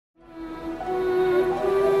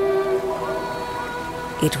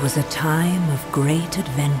It was a time of great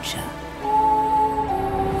adventure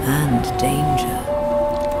and danger.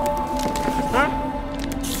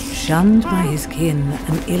 Shunned by his kin,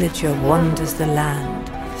 an illager wanders the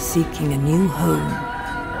land, seeking a new home.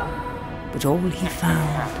 But all he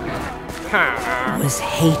found was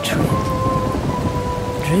hatred.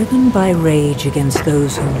 Driven by rage against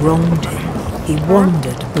those who wronged him, he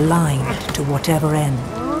wandered blind to whatever end.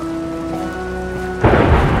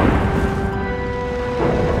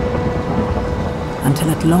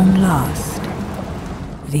 Until at long last,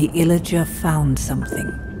 the illager found something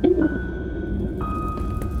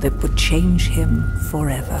that would change him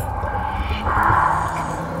forever.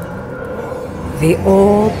 The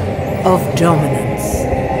Orb of Dominance.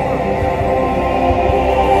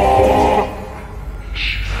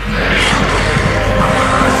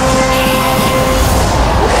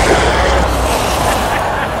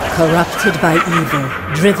 Corrupted by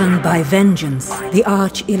evil, driven by vengeance, the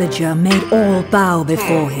Arch-Illager made all bow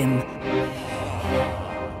before him.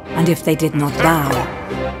 And if they did not bow,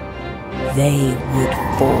 they would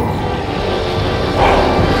fall.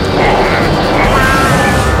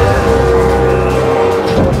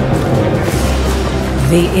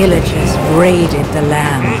 The Illagers raided the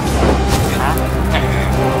land.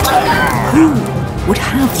 Who would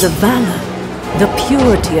have the valor, the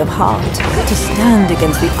purity of heart, to stand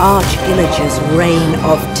against the Arch-Illager's reign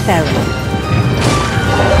of terror?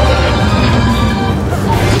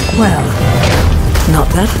 Well, not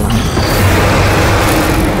that one.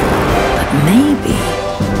 But maybe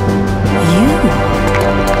you.